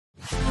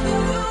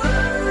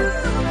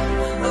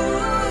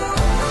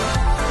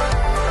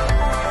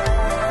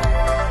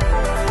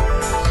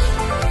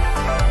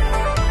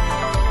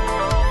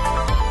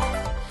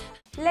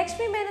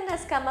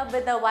up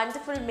with a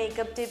wonderful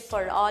makeup tip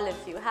for all of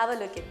you. Have a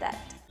look at that.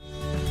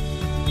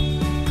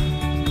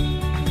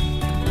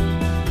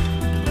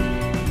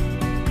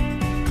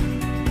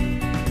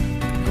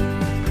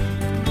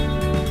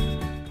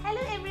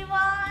 Hello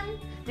everyone,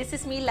 this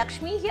is me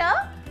Lakshmi here.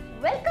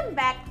 Welcome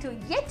back to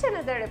yet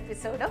another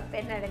episode of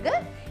Pennadagal.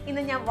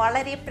 ഇന്ന് ഞാൻ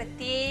വളരെ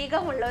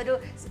പ്രത്യേകമുള്ള ഒരു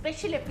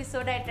special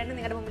എപ്പിസോഡായിട്ടാണ്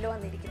നിങ്ങളുടെ മുമ്പിൽ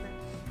വന്നിരിക്കുന്നത്.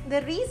 The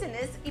reason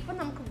is, ഇപ്പോൾ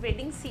നമുക്ക്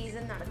wedding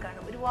season നടക്കുകയാണ്.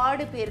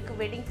 ഒരുപാട് പേർക്ക്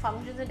വെഡിങ്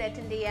ഫംഗ്ഷൻസ് ഉണ്ട്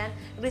അറ്റൻഡ് ചെയ്യാൻ,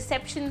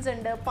 റിസപ്ഷൻസ്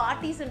ഉണ്ട്,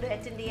 പാർട്ടീസ് ഉണ്ട്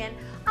അറ്റൻഡ് ചെയ്യാൻ.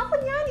 അപ്പോൾ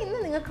ഞാൻ ഇന്ന്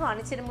നിങ്ങൾക്ക്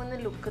കാണിച്ചു തരുമ്പോൾ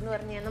ലുക്ക് എന്ന്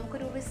പറഞ്ഞാൽ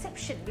നമുക്കൊരു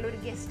റിസപ്ഷനിൽ ഒരു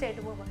ഗസ്റ്റ്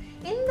ആയിട്ട് പോകുമ്പോൾ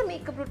എന്ത്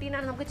മേക്കപ്പ്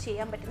റുട്ടീനാണ് നമുക്ക്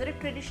ചെയ്യാൻ പറ്റുന്നത്. ഒരു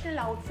ട്രഡീഷണൽ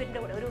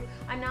ഔട്ട്ഫിറ്റിൻ്റെ കൂടെ ഒരു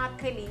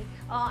അനാർക്കലി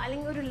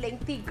അല്ലെങ്കിൽ ഒരു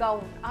ലെങ്തി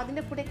ഗൗൺ,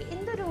 അതിൻ്റെ കൂടെയൊക്കെ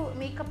എന്തൊരു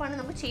മേക്കപ്പാണ്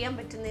നമുക്ക് ചെയ്യാൻ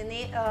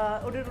പറ്റുന്നതെന്ന്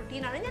ഒരു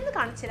റുട്ടീനാണ് ഞാൻ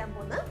കാണിച്ചു തരാൻ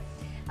പോകുന്നത്.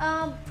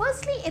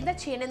 ഫസ്റ്റ്ലി എന്താ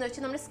ചെയ്യേണ്ടതെന്ന്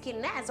വെച്ചാൽ നമ്മുടെ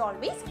സ്കിന്നെ ആസ്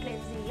ഓൾവേസ്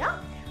ക്ലെൻസ്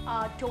ചെയ്യുക,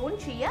 ടോൺ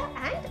ചെയ്യുക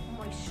ആൻഡ്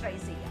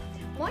മോയ്സ്ചറൈസ് ചെയ്യുക.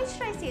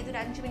 മോയ്സ്ചറൈസ് ചെയ്ത് ഒരു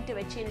 5 മിനിറ്റ്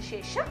വെച്ചതിന്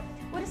ശേഷം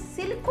ഒരു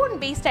സിലിക്കോൺ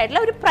ബേസ്ഡ്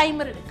ആയിട്ടുള്ള ഒരു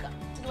പ്രൈമർ എടുക്കുക.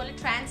 ഇതുപോലെ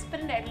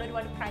ട്രാൻസ്പെറൻറ്റ് ആയിട്ടുള്ള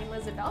ഒരുപാട്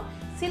പ്രൈമേഴ്സ് ഉണ്ടാവും.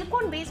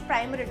 സിലിക്കോൺ ബേസ്ഡ്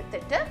പ്രൈമർ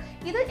എടുത്തിട്ട്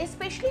ഇത്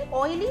എസ്പെഷ്യലി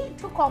ഓയിലി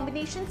ടു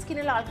കോമ്പിനേഷൻ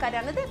സ്കിന്നുള്ള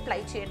ആൾക്കാരാണ് ഇത്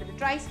അപ്ലൈ ചെയ്യേണ്ടത്.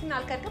 ഡ്രൈ സ്കിൻ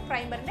ആൾക്കാർക്ക്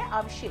പ്രൈമറിൻ്റെ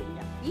ആവശ്യമില്ല,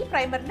 ഈ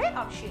പ്രൈമറിൻ്റെ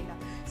ആവശ്യമില്ല.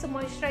 സോ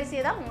മോയ്സ്ചറൈസ്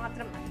ചെയ്താൽ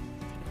മാത്രം മതി.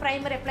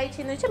 പ്രൈമർ അപ്ലൈ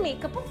ചെയ്യുന്നത് വെച്ചാൽ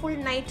മേക്കപ്പ് ഫുൾ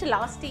നൈറ്റ്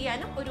ലാസ്റ്റ്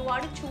ചെയ്യാനും,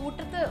 ഒരുപാട്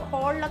ചൂട്ടത്ത്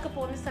ഹോളിലൊക്കെ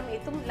പോകുന്ന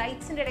സമയത്തും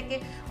ലൈറ്റ്സിൻ്റെ ഇടയ്ക്ക്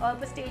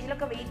ഇപ്പോൾ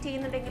സ്റ്റേജിലൊക്കെ വെയിറ്റ്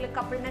ചെയ്യുന്നുണ്ടെങ്കിൽ,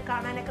 കപ്പിളിനെ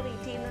കാണാനൊക്കെ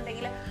വെയിറ്റ്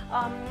ചെയ്യുന്നുണ്ടെങ്കിൽ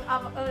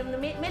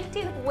മെൽറ്റ്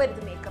ചെയ്ത്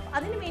പോകരുത് മേക്കപ്പ്.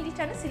 അതിന്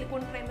വേണ്ടിയിട്ടാണ്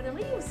സിലിക്കോൺ പ്രൈമർ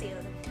നമ്മൾ യൂസ്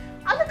ചെയ്യുന്നത്.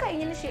 അത്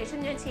കഴിഞ്ഞതിന് ശേഷം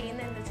ഞാൻ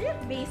ചെയ്യുന്നതെന്ന് വെച്ചാൽ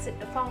ബേസ്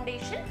ഇട്ട്,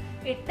 ഫൗണ്ടേഷൻ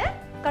ഇട്ട്,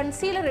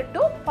 കൺസീലർ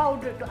ഇട്ടു,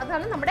 പൗഡർ ഇട്ടു.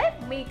 അതാണ് നമ്മുടെ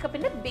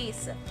മേക്കപ്പിൻ്റെ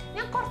ബേസ്.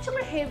 ഞാൻ കുറച്ചും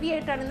കൂടെ ഹെവി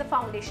ആയിട്ടാണ് ഇന്ന്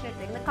ഫൗണ്ടേഷൻ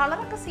ഇട്ടിരിക്കുന്നത്.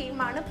 കളറൊക്കെ സെയിം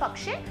ആണ്,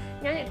 പക്ഷേ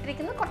ഞാൻ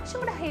ഇട്ടിരിക്കുന്നത് കുറച്ചും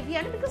കൂടെ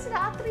ഹെവിയാണ്. ബിക്കോസ്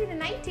രാത്രി ഒരു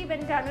നൈറ്റ്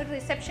ഇവൻ്റ് ആണ്, ഒരു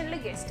റിസപ്ഷനിൽ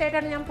ഗസ്റ്റ്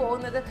ആയിട്ടാണ് ഞാൻ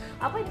പോകുന്നത്.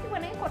 അപ്പോൾ എനിക്ക്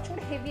വേണമെങ്കിൽ കുറച്ചും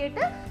കൂടെ ഹെവി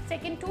ആയിട്ട്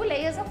സെക്കൻഡ് 2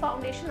 layers ഓഫ്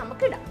ഫൗണ്ടേഷൻ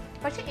നമുക്ക് ഇടാം.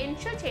 പക്ഷേ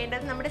എൻഷുർ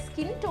ചെയ്യേണ്ടത് നമ്മുടെ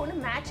സ്കിൻ ടോണ്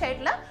മാച്ച്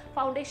ആയിട്ടുള്ള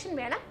ഫൗണ്ടേഷൻ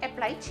വേണം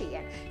അപ്ലൈ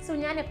ചെയ്യാൻ. സോ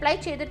ഞാൻ അപ്ലൈ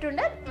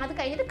ചെയ്തിട്ടുണ്ട്. അത്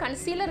കഴിഞ്ഞിട്ട്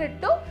കൺസീലർ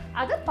ഇട്ടു,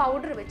 അത്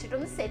പൗഡർ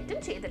വെച്ചിട്ടൊന്ന് സെറ്റും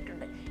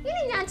ചെയ്തിട്ടുണ്ട്.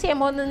 ഇനി ഞാൻ ചെയ്യാൻ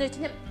പോകുന്നതെന്ന് വെച്ച്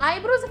കഴിഞ്ഞാൽ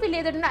ഐബ്രോസ് ഫിൽ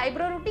ചെയ്തിട്ടുണ്ട്.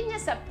 ഐബ്രോ റൂട്ടീൻ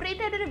ഞാൻ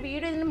സെപ്പറേറ്റ് ആയിട്ടൊരു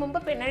വീഡിയോ ഇതിന് മുമ്പ്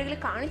പെണ്ണഴകിൽ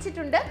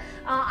കാണിച്ചിട്ടുണ്ട്.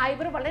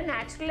 ഐബ്രോ വളരെ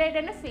നാച്ചുറലായിട്ട്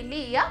തന്നെ ഫിൽ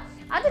ചെയ്യുക.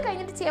 അത്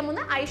കഴിഞ്ഞിട്ട് ചെയ്യാൻ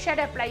പോകുന്ന ഐ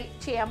ഷാഡോ അപ്ലൈ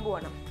ചെയ്യാൻ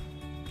പോകണം.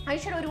 ഐ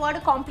ഷാഡോ ഒരുപാട്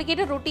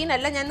കോംപ്ലിക്കേറ്റഡ് റുട്ടീൻ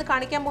അല്ല ഞാൻ ഇന്ന്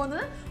കാണിക്കാൻ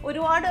പോകുന്നത്.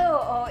 ഒരുപാട്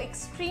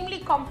എക്സ്ട്രീംലി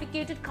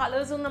കോംപ്ലിക്കേറ്റഡ്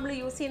കളേഴ്സൊന്നും നമ്മൾ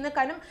യൂസ് ചെയ്യുന്ന,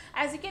 കാരണം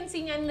ആസ് യു ക്യാൻ സീ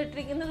ഞാൻ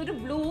ഇട്ടിരിക്കുന്നത് ഒരു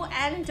ബ്ലൂ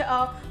ആൻഡ്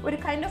ഒരു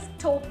കൈൻഡ് ഓഫ്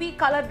ടോപ്പി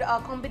കളർ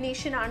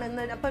കോമ്പിനേഷൻ ആണ്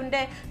ഇന്ന്. അപ്പോൾ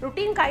എൻ്റെ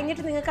റുട്ടീൻ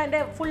കഴിഞ്ഞിട്ട് നിങ്ങൾക്ക്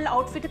എൻ്റെ ഫുൾ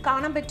ഔട്ട്ഫിറ്റ്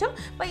കാണാൻ പറ്റും.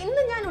 അപ്പോൾ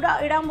ഇന്ന് ഞാൻ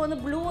ഇടാൻ പോകുന്ന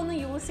ബ്ലൂ ഒന്നും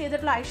യൂസ്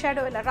ചെയ്തിട്ടുള്ള ഐ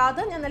ഷാഡോ അല്ല,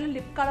 റാദർ ഞാൻ നല്ല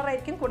ലിപ്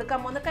കളറായിരിക്കും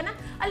കൊടുക്കാൻ പോകുന്നത്. കാരണം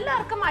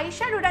എല്ലാവർക്കും ഐ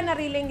ഷാഡോ ഇടാൻ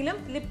അറിയില്ലെങ്കിലും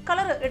ലിപ്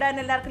കളർ ഇടാൻ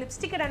എല്ലാവർക്കും,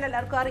 ലിപ്സ്റ്റിക് ഇടാൻ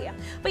എല്ലാവർക്കും അറിയാം.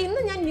 അപ്പോൾ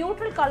ഇന്ന് ഞാൻ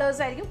ന്യൂട്രൽ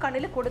കളേഴ്സ് ആയിരിക്കും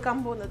കണ്ണിൽ കൊടുക്കാൻ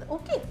പോകുന്നത്.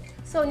 ഓക്കെ,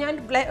 സോ ഞാൻ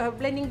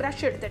ബ്ലെൻഡിങ്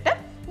ബ്രഷ് എടുത്തിട്ട്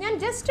ഞാൻ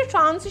ജസ്റ്റ്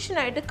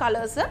ട്രാൻസിഷനായിട്ട്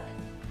കളേഴ്സ്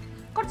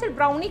കുറച്ച്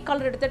ബ്രൗണി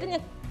കളർ എടുത്തിട്ട്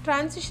ഞാൻ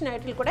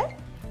ട്രാൻസിഷനായിട്ട് കൂടെ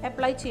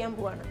അപ്ലൈ ചെയ്യാൻ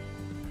പോവാണ്.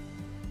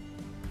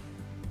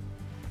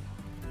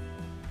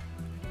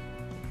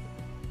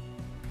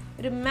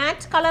 ഒരു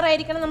മാറ്റ് കളർ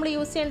ആയിരിക്കണം നമ്മൾ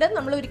യൂസ് ചെയ്യേണ്ടത്.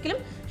 നമ്മൾ ഒരിക്കലും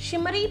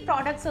ഷിമറി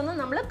പ്രോഡക്ട്സ്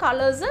ഒന്നും നമ്മൾ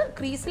കളേഴ്സ്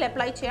ക്രീസിൽ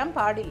അപ്ലൈ ചെയ്യാൻ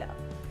പാടില്ല.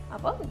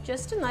 അപ്പം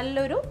ജസ്റ്റ്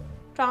നല്ലൊരു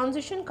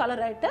ട്രാൻസിഷൻ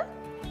കളറായിട്ട്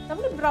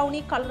നമ്മൾ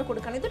ബ്രൗണി കളർ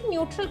കൊടുക്കണം. ഇതൊരു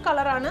ന്യൂട്രൽ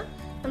കളറാണ്,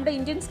 നമ്മുടെ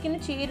ഇന്ത്യൻ സ്കിന്ന്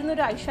ചേരുന്ന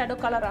ഒരു ഐ ഷാഡോ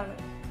കളറാണ്.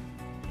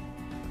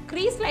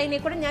 ക്രീസ് ലൈനിൽ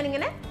കൂടെ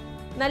ഞാനിങ്ങനെ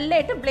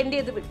നല്ലതായിട്ട് ബ്ലെൻഡ്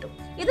ചെയ്ത് വിട്ടു.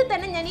 ഇത്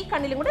തന്നെ ഞാൻ ഈ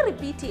കണ്ണിലും കൂടെ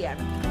റിപ്പീറ്റ്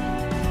ചെയ്യാണ്.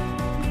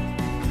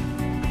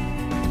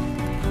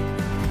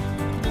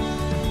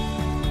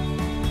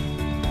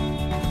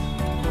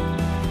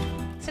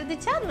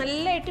 ശ്രദ്ധിച്ചാൽ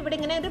നല്ലതായിട്ട് ഇവിടെ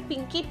ഇങ്ങനെ ഒരു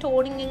പിങ്കി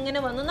ടോണിങ്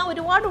ഇങ്ങനെ വന്നു. ഞാൻ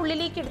ഒരുപാട്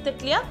ഉള്ളിലേക്ക്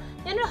എടുത്തിട്ടില്ല,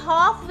 ഞാനൊരു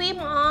ഹാഫ് വേ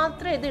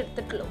മാത്രമേ ഇത്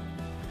എടുത്തിട്ടുള്ളൂ.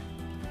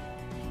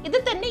 ഇത്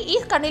തന്നെ ഈ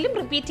കണ്ണിലും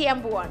റിപ്പീറ്റ് ചെയ്യാൻ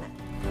പോവാണ്.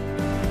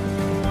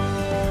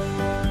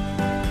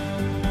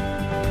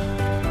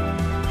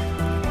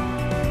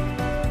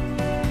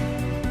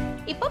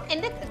 ഇപ്പം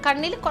എൻ്റെ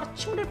കണ്ണിൽ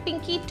കുറച്ചും കൂടി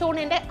പിങ്കി ടോൺ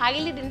എൻ്റെ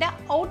ഐലിഡിൻ്റെ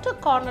ഔട്ടർ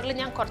കോർണറിൽ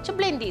ഞാൻ കുറച്ച്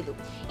ബ്ലെൻഡ് ചെയ്തു.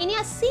 ഇനി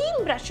ആ സെയിം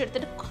ബ്രഷ്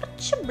എടുത്തിട്ട്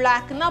കുറച്ച്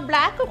ബ്ലാക്ക്, എന്നാൽ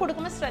ബ്ലാക്ക്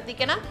കൊടുക്കുമ്പോൾ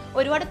ശ്രദ്ധിക്കണം,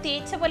 ഒരുപാട്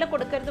തേച്ച പോലെ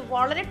കൊടുക്കരുത്.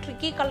 വളരെ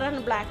ട്രിക്കി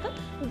കളറാണ് black.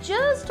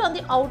 Just on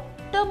the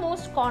outer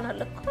most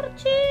കോർണറിൽ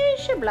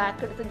കുറച്ചേശ്ശെ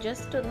ബ്ലാക്ക് എടുത്ത്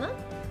ജസ്റ്റ് ഒന്ന്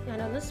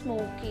ഞാനൊന്ന്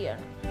സ്മോക്ക്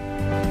ചെയ്യാണ്.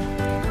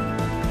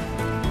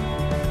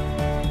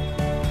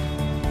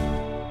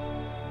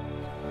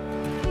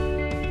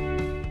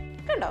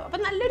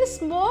 അപ്പം നല്ലൊരു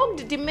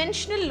സ്മോക്ഡ്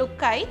ഡിമെൻഷണൽ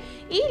ലുക്കായി.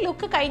 ഈ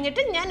ലുക്ക്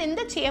കഴിഞ്ഞിട്ട് ഞാൻ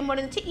എന്താ ചെയ്യാൻ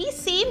പോകുന്നത് വെച്ചാൽ ഈ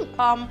സെയിം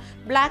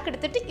ബ്ലാക്ക്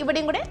എടുത്തിട്ട്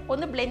ഇവിടെയും കൂടെ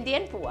ഒന്ന് ബ്ലെൻഡ്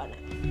ചെയ്യാൻ പോവാണ്.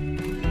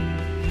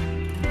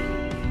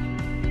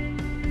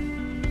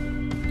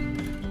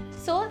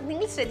 സോ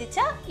നിങ്ങൾ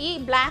ശ്രദ്ധിച്ചാൽ ഈ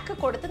ബ്ലാക്ക്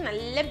കൊടുത്ത്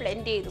നല്ല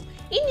ബ്ലെൻഡ് ചെയ്തു.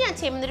 ഇനി ഞാൻ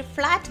ചെയ്യുന്ന ഒരു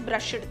ഫ്ലാറ്റ്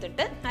ബ്രഷ്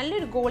എടുത്തിട്ട്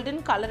നല്ലൊരു ഗോൾഡൻ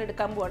കളർ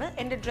എടുക്കാൻ പോവാണ്.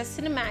 എൻ്റെ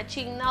ഡ്രസ്സിന് മാച്ച്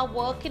ചെയ്യുന്ന, ആ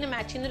വർക്കിന്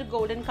മാച്ച് ചെയ്യുന്ന ഒരു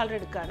ഗോൾഡൻ കളർ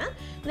എടുക്കുകയാണ്.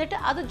 എന്നിട്ട്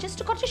അത്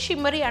ജസ്റ്റ് കുറച്ച്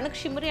ഷിമറിയാണ്.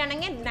 ഷിമറി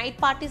ആണെങ്കിൽ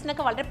നൈറ്റ്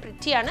പാർട്ടീസിനൊക്കെ വളരെ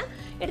പ്രിറ്റിയാണ്.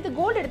 എടുത്ത്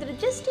ഗോൾഡ് എടുത്തിട്ട്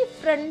ജസ്റ്റ് ഈ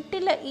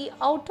ഫ്രണ്ടിൽ ഈ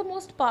ഔട്ടർ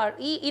മോസ്റ്റ് പാർട്ട്,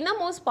 ഈ ഇന്നർ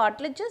മോസ്റ്റ്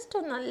പാർട്ടിൽ ജസ്റ്റ്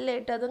ഒന്ന്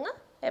നല്ലതായിട്ട് അതങ്ങ്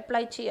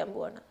അപ്ലൈ ചെയ്യാൻ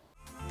പോവാണ്.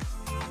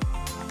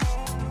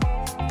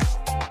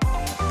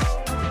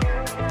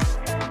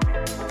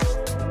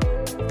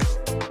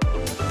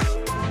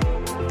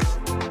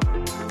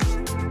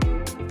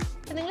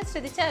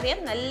 ശ്രദ്ധിച്ചാൽ അറിയാം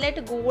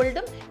നല്ലതായിട്ട്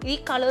ഗോൾഡും ഈ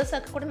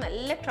കളേഴ്സൊക്കെ കൂടെ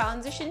നല്ല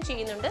ട്രാൻസിഷൻ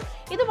ചെയ്യുന്നുണ്ട്.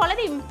 ഇത്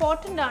വളരെ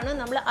ഇമ്പോർട്ടൻ്റ് ആണ്.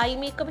 നമ്മൾ ഐ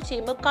മേക്കപ്പ്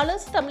ചെയ്യുമ്പോൾ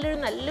കളേഴ്സ് തമ്മിലൊരു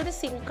നല്ലൊരു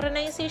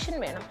സിങ്ക്രണൈസേഷൻ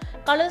വേണം.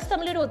 കളേഴ്സ്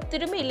തമ്മിലൊരു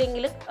ഒത്തൊരുമ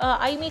ഇല്ലെങ്കിൽ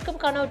ഐ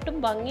മേക്കപ്പ് കാണാൻ ഒട്ടും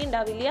ഭംഗി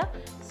ഉണ്ടാവില്ല.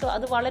 സോ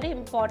അത് വളരെ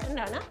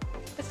ഇമ്പോർട്ടൻ്റ് ആണ്.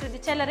 ഇപ്പോൾ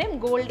ശ്രദ്ധിച്ചാലറിയാം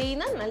ഗോൾഡിൽ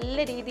നിന്ന്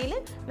നല്ല രീതിയിൽ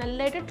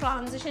നല്ലതായിട്ട്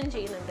ട്രാൻസിഷൻ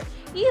ചെയ്യുന്നുണ്ട്.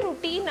 ഈ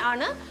റുട്ടീൻ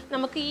ആണ്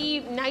നമുക്ക് ഈ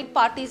നൈറ്റ്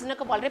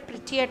പാർട്ടീസിനൊക്കെ വളരെ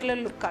പ്രിറ്റി ആയിട്ടുള്ള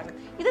ലുക്കാണ്.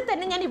 ഇത്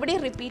തന്നെ ഞാൻ ഇവിടെ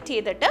റിപ്പീറ്റ്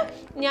ചെയ്തിട്ട്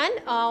ഞാൻ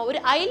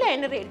ഒരു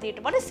ഐലൈനർ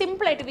എഴുതിയിട്ട് വളരെ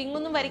സിമ്പിളായിട്ട്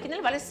വിങ്ങൊന്നും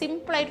വരയ്ക്കുന്നതിൽ വളരെ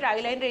സിമ്പിളായിട്ടൊരു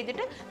ഐലൈനർ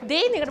എഴുതിയിട്ട്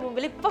ദേ നിങ്ങളുടെ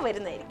മുമ്പിൽ ഇപ്പോൾ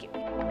വരുന്നതായിരിക്കും.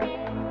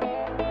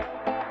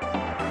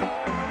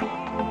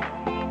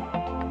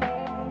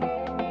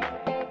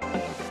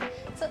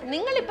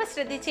 നിങ്ങളിപ്പോൾ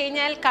ശ്രദ്ധിച്ചു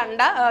കഴിഞ്ഞാൽ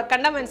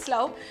കണ്ടാൽ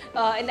മനസ്സിലാവും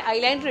എൻ്റെ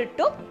ഐലൈനർ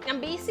ഇട്ടു. ഞാൻ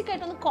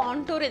ബേസിക്കായിട്ടൊന്ന്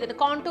കോൺടൂർ ചെയ്തിട്ട്,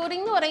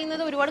 കോൺടൂറിംഗ് എന്ന്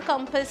പറയുന്നത് ഒരുപാട്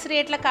കമ്പൽസറി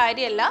ആയിട്ടുള്ള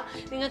കാര്യമല്ല.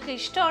 നിങ്ങൾക്ക്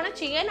ഇഷ്ടമാണ്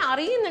ചെയ്യാൻ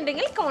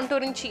അറിയുന്നുണ്ടെങ്കിൽ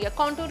കോൺടൂറിങ് ചെയ്യുക.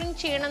 കോൺടൂറിങ്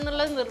ചെയ്യണം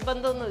എന്നുള്ള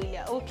നിർബന്ധമൊന്നുമില്ല.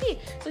 ഓക്കെ,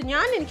 സോ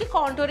എനിക്ക്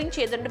കോൺടൂറിങ്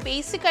ചെയ്തിട്ടുണ്ട്.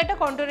 ബേസിക്കായിട്ട്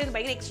കോൺടൂർ ചെയ്ത്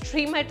ഭയങ്കര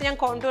എക്സ്ട്രീമായിട്ട് ഞാൻ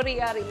കോൺടൂർ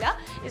ചെയ്യാറില്ല.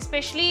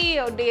 എസ്പെഷ്യലി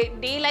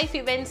ഡേ ലൈഫ്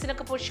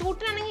ഇവൻറ്റ്സിനൊക്കെ പോയി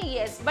ഷൂട്ടിനാണെങ്കിൽ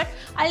യെസ്, ബട്ട്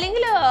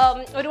അല്ലെങ്കിൽ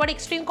ഒരുപാട്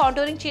എക്സ്ട്രീം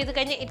കോൺടൂറിങ് ചെയ്ത്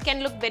കഴിഞ്ഞാൽ it can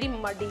look very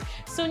muddy.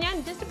 So ഞാൻ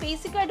ജസ്റ്റ്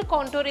ബേസിക്കായിട്ട്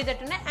കോൺടൂർ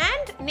ചെയ്തിട്ടുണ്ട്.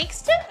 ആൻഡ്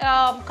നെക്സ്റ്റ്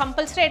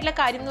കമ്പൽസറി ആയിട്ടുള്ള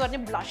കാര്യം എന്ന്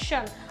പറഞ്ഞാൽ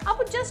ബ്ലഷാണ്.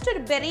 അപ്പോൾ ജസ്റ്റ്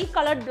ഒരു ബെറി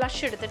കളർഡ് ബ്ലഷ്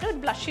എടുത്തിട്ട് ഒരു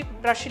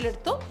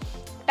ബ്രഷിലെടുത്തു,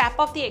 tap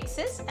of the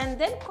excess and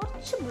then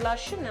കുറച്ച്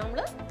ബ്ലഷ് നമ്മൾ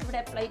ഇവിടെ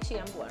അപ്ലൈ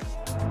ചെയ്യാൻ പോവാണ്.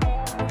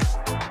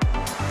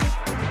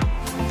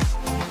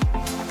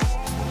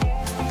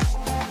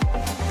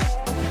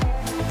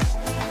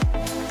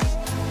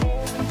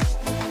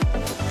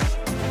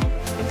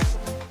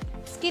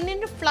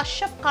 സ്കിന്നിൻ്റെ ഫ്ലഷ്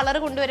അപ്പ് കളർ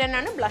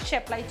കൊണ്ടുവരാനാണ് ബ്ലഷ്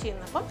അപ്ലൈ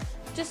ചെയ്യുന്നത്. അപ്പം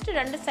ജസ്റ്റ്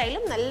രണ്ട്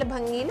സൈഡിലും നല്ല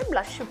ഭംഗിയിൽ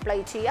ബ്ലഷ് അപ്ലൈ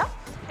ചെയ്യുക.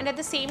 And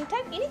at the same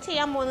time ഇനി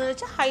ചെയ്യാൻ പോകുന്നത്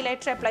വെച്ചാൽ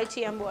ഹൈലൈറ്റർ അപ്ലൈ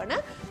ചെയ്യാൻ പോവാണ്.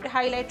 ഒരു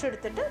ഹൈലൈറ്റർ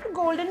എടുത്തിട്ട് ഒരു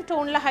ഗോൾഡൻ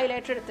ടോണിലെ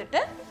ഹൈലൈറ്റർ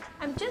എടുത്തിട്ട്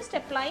I am just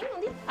applying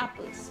on the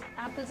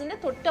ആപ്പിൾസിൻ്റെ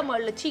തൊട്ട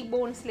മുകളിൽ ചീക്ക്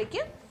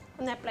ബോൺസിലേക്ക്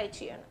ഒന്ന് അപ്ലൈ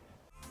ചെയ്യാണ്.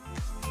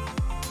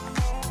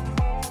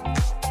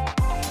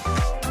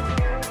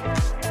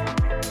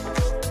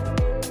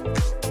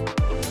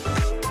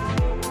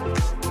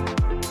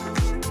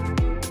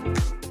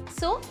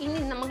 സോ ഇനി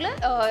നമ്മൾ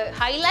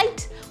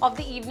ഹൈലൈറ്റ് ഓഫ്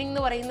ദി ഈവനിങ്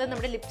എന്ന് പറയുന്നത്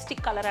നമ്മുടെ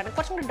ലിപ്സ്റ്റിക് കളറാണ്.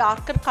 കുറച്ചും കൂടി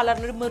ഡാർക്കർ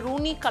കളറിന് ഒരു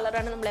മെറൂണി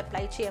കളറാണ് നമ്മൾ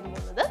അപ്ലൈ ചെയ്യാൻ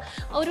പോകുന്നത്.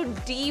 ഒരു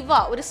ഡീവ,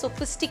 ഒരു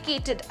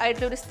സൊഫിസ്റ്റിക്കേറ്റഡ്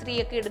ആയിട്ടുള്ള ഒരു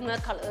സ്ത്രീയൊക്കെ ഇടുന്ന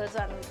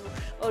കളേഴ്സാണ്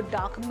ഒരു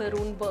ഡാർക്ക്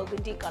മെറൂൺ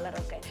ബർഗൻഡി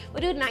കളറൊക്കെ.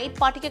 ഒരു നൈറ്റ്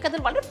പാർട്ടിക്കൊക്കെ അത്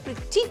വളരെ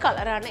പ്രിറ്റി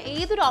കളറാണ്.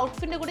 ഏതൊരു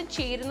ഔട്ട്ഫിറ്റിൻ്റെ കൂടെ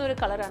ചേരുന്ന ഒരു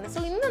കളറാണ്.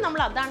 സോ ഇന്ന്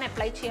നമ്മൾ അതാണ്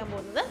അപ്ലൈ ചെയ്യാൻ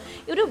പോകുന്നത്.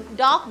 ഒരു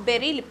ഡാർക്ക്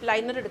ബെറി ലിപ്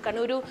ലൈനർ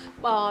എടുക്കുകയാണ്, ഒരു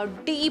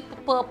ഡീപ്പ്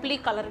പേർപ്പിളി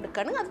കളർ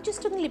എടുക്കുകയാണ്. അത്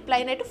ജസ്റ്റ് ഒന്ന് ലിപ്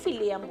ലൈനായിട്ട്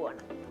ഫില്ല് ചെയ്യാൻ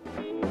പോവാണ്.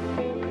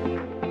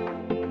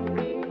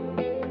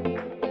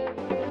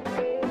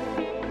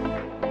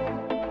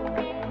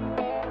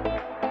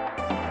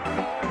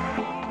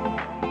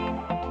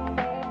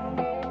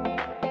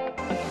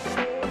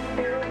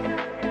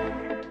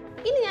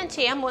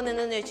 ചെയ്യാൻ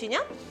പോകുന്നതെന്ന് വെച്ച്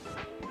കഴിഞ്ഞാൽ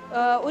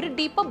ഒരു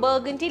ഡീപ്പ്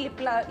ബർഗൻഡി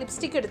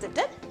ലിപ്സ്റ്റിക്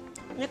എടുത്തിട്ട്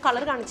ഞാൻ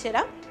കളർ കാണിച്ചു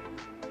തരാം.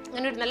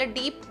 അങ്ങനെ ഒരു നല്ല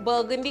ഡീപ്പ്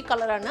ബർഗൻഡി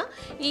കളറാണ്.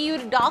 ഈ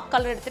ഒരു ഡാർക്ക്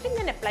കളർ എടുത്തിട്ട്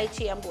ഞാൻ അപ്ലൈ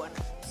ചെയ്യാൻ പോവാണ്.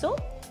 സോ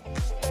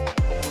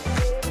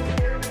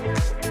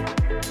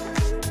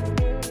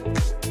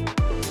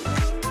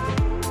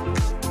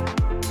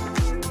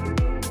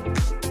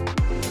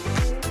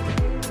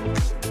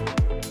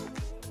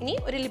ഇനി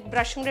ഒരു ലിപ്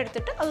ബ്രഷും കൂടെ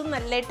എടുത്തിട്ട് അത്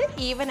നല്ലതായിട്ട്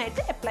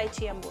ഈവനായിട്ട് അപ്ലൈ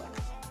ചെയ്യാൻ പോവാണ്.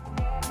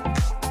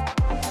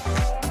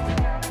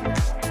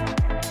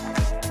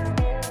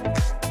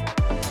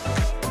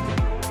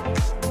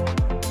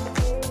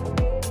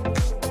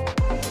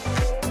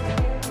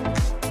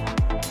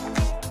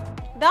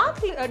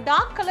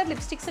 ഡാർക്ക് കളർ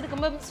ലിപ്സ്റ്റിക്സ്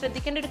എടുക്കുമ്പോൾ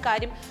ശ്രദ്ധിക്കേണ്ട ഒരു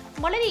കാര്യം,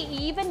 വളരെ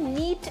ഈവൻ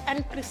നീറ്റ്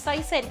ആൻഡ്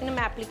പ്രിസൈസ് ആയിരിക്കണം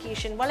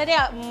ആപ്ലിക്കേഷൻ. വളരെ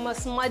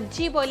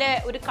സ്മജ്ജി പോലെ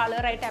ഒരു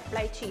കളറായിട്ട്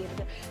അപ്ലൈ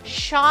ചെയ്യരുത്.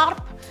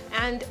 ഷാർപ്പ്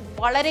ആൻഡ്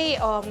വളരെ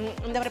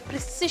എന്താ പറയുക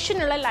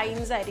പ്രിസിഷനുള്ള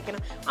ലൈൻസ്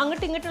ആയിരിക്കണം.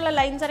 അങ്ങോട്ടും ഇങ്ങോട്ടുള്ള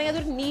ലൈൻസ് ആണെങ്കിൽ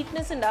അതൊരു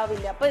നീറ്റ്നെസ്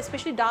ഉണ്ടാവില്ല. അപ്പോൾ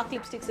എസ്പെഷ്യലി ഡാർക്ക്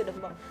ലിപ്സ്റ്റിക്സ്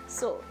ഇടുമ്പോൾ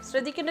സോ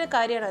ശ്രദ്ധിക്കേണ്ട ഒരു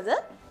കാര്യമാണത്.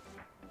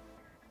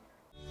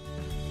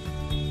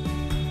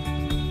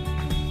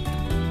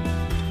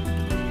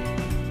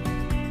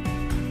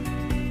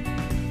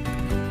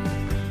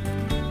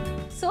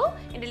 സോ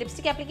എൻ്റെ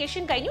ലിപ്സ്റ്റിക്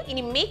ആപ്ലിക്കേഷൻ കഴിഞ്ഞു.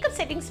 ഇനി മേക്കപ്പ്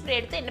സെറ്റിംഗ് സ്പ്രേ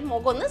എടുത്ത് എൻ്റെ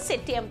മുഖം ഒന്ന്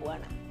സെറ്റ് ചെയ്യാൻ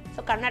പോവാണ്. So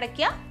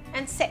കണ്ണടയ്ക്കുക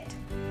and set.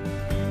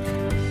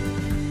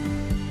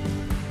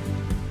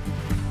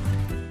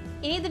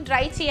 ഇനി ഇത്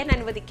ഡ്രൈ ചെയ്യാൻ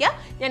അനുവദിക്കുക.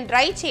 ഞാൻ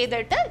ഡ്രൈ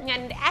ചെയ്തിട്ട് ഞാൻ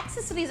എൻ്റെ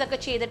ആക്സസറീസ് ഒക്കെ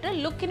ചെയ്തിട്ട്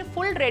ലുക്കിന്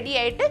ഫുൾ റെഡി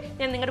ആയിട്ട്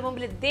ഞാൻ നിങ്ങളുടെ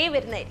മുമ്പിൽ ഇതേ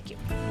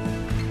വരുന്നതായിരിക്കും.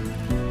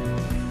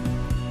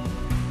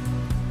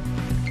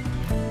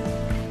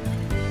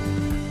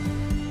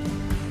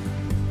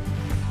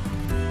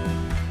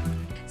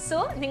 സോ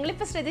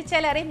നിങ്ങളിപ്പോൾ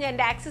ശ്രദ്ധിച്ചാൽ അറിയാം, ഞാൻ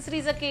എൻ്റെ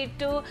ആക്സസറീസ് ഒക്കെ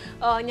ഇട്ടു,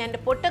 ഞാൻ എൻ്റെ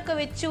പൊട്ടൊക്കെ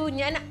വെച്ചു.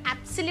 ഞാൻ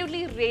ആബ്സല്യൂട്ട്ലി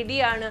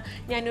റെഡിയാണ്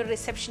ഞാനൊരു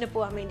റിസപ്ഷന്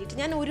പോകാൻ വേണ്ടിയിട്ട്.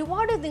 ഞാൻ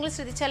ഒരുപാട്, നിങ്ങൾ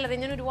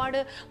ശ്രദ്ധിച്ചാലറിയാം, ഞാൻ ഒരുപാട്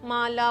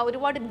മാല,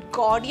 ഒരുപാട്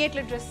ഗോഡി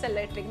ആയിട്ടുള്ള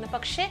ഡ്രസ്സല്ല ഇട്ടിരിക്കുന്നത്,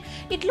 പക്ഷേ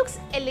ഇറ്റ് ലുക്സ്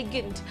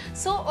എലിഗൻറ്റ്.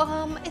 സോ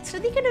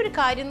ശ്രദ്ധിക്കേണ്ട ഒരു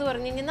കാര്യം എന്ന്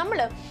പറഞ്ഞു കഴിഞ്ഞാൽ, നമ്മൾ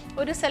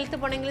ഒരു സ്ഥലത്ത്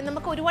പോകണമെങ്കിൽ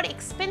നമുക്ക് ഒരുപാട്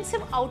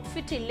എക്സ്പെൻസീവ്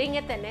ഔട്ട്ഫിറ്റ്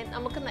ഇല്ലെങ്കിൽ തന്നെ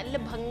നമുക്ക് നല്ല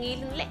ഭംഗിയിൽ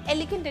നല്ല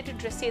എലിഗൻ്റ് ആയിട്ട്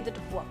ഡ്രസ്സ്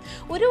ചെയ്തിട്ട് പോവാം.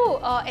 ഒരു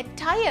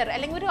അറ്റയർ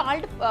അല്ലെങ്കിൽ ഒരു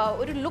ആളുടെ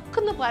ഒരു ലുക്ക്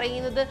എന്ന്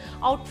പറയുന്നത്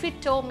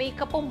ഔട്ട്ഫിറ്റോ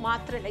മേക്കപ്പോ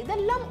മാത്രമല്ല,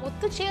 ഇതെല്ലാം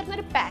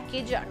ഒത്തുചേർന്നൊരു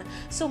പാക്കേജാണ്.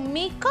 So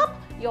makeup,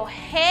 your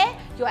hair,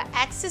 your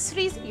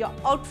accessories, your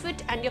outfit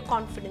and your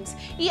confidence.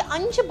 ഈ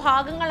 5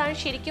 ഭാഗങ്ങളാണ്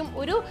ശരിക്കും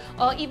ഒരു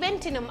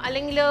ഇവൻറ്റിനും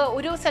അല്ലെങ്കിൽ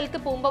ഒരു സ്ഥലത്ത്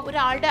പോകുമ്പോൾ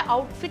ഒരാളുടെ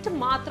ഔട്ട്ഫിറ്റ്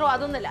മാത്രം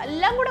അതൊന്നുമല്ല,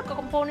 എല്ലാം കൂടെ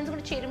കമ്പോണൻസ്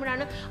കൂടെ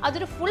ചേരുമ്പോഴാണ്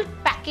അതൊരു ഫുൾ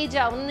പാക്കേജ്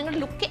ആവുന്നത്,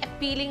 നിങ്ങളുടെ ലുക്ക്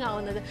അപ്പീലിംഗ്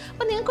ആവുന്നത്.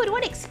 അപ്പോൾ നിങ്ങൾക്ക്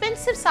ഒരുപാട്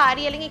എക്സ്പെൻസീവ്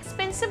സാരി അല്ലെങ്കിൽ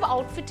എക്സ്പെൻസീവ്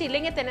ഔട്ട്ഫിറ്റ്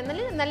ഇല്ലെങ്കിൽ തന്നെ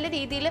നല്ല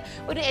രീതിയിൽ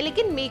ഒരു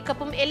എലിഗൻറ്റ്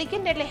മേക്കപ്പും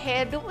എലിഗൻ്റ് ആയിട്ടുള്ള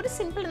ഹെയർഡും ഒരു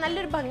സിമ്പിൾ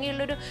നല്ലൊരു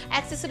ഭംഗിയുള്ളൊരു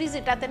ആക്സസറീസ്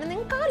ഇട്ടാൽ തന്നെ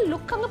നിങ്ങൾക്ക് ആ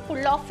ലുക്ക് അങ്ങ്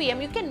പുൾ ഓഫ്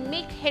ചെയ്യാം. You can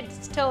make head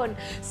turn.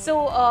 So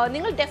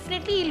നിങ്ങൾ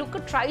ഡെഫിനറ്റ്ലി ഈ ലുക്ക്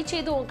ട്രൈ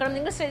ചെയ്ത് നോക്കണം.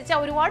 നിങ്ങൾ ശ്രദ്ധിച്ചാൽ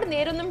ഒരുപാട്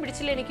നേരമൊന്നും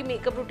പിടിച്ചില്ല എനിക്ക്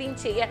മേക്കപ്പ് റൂട്ടീൻ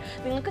ചെയ്യാൻ,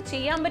 നിങ്ങൾക്ക്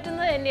ചെയ്യാൻ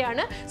പറ്റുന്നത്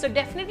തന്നെയാണ്. സോ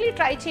ഡെഫിനറ്റ്ലി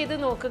ട്രൈ ചെയ്ത്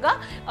നോക്കുക.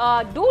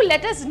 Do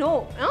let us know,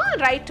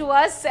 write to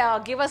us,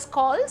 give us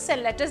calls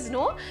and let us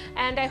know,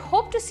 and I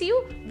hope to see you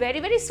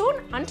very soon.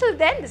 Until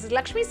then, this is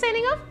Lakshmi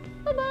signing off.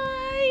 Bye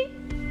bye.